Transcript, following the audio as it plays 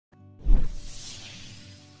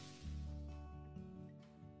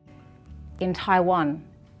In Taiwan,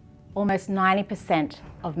 almost 90%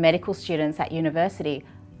 of medical students at university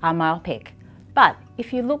are myopic. But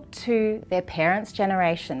if you look to their parents'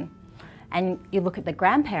 generation and you look at the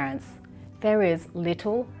grandparents, there is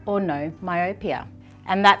little or no myopia.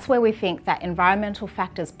 And that's where we think that environmental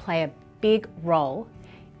factors play a big role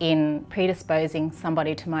in predisposing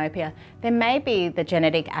somebody to myopia. There may be the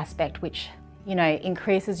genetic aspect which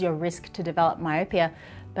increases your risk to develop myopia,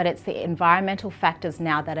 but it's the environmental factors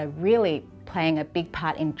now that are really playing a big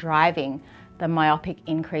part in driving the myopic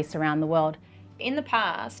increase around the world. In the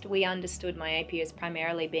past, we understood myopia as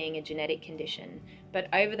primarily being a genetic condition, but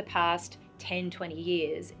over the past 10, 20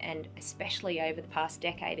 years, and especially over the past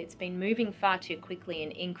decade, it's been moving far too quickly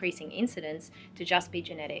in increasing incidence to just be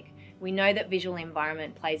genetic. We know that visual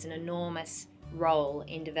environment plays an enormous role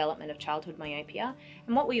in development of childhood myopia,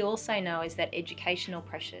 and what we also know is that educational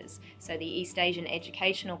pressures, so the East Asian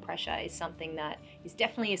educational pressure, is something that is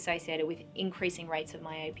definitely associated with increasing rates of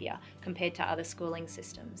myopia compared to other schooling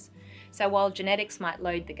systems. So while genetics might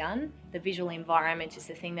load the gun, the visual environment is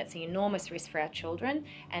the thing that's an enormous risk for our children,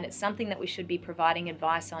 and it's something that we should be providing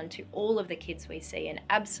advice on to all of the kids we see, and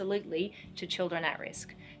absolutely to children at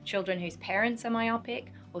risk. Children whose parents are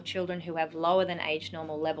myopic, or children who have lower than age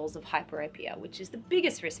normal levels of hyperopia, which is the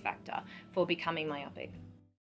biggest risk factor for becoming myopic.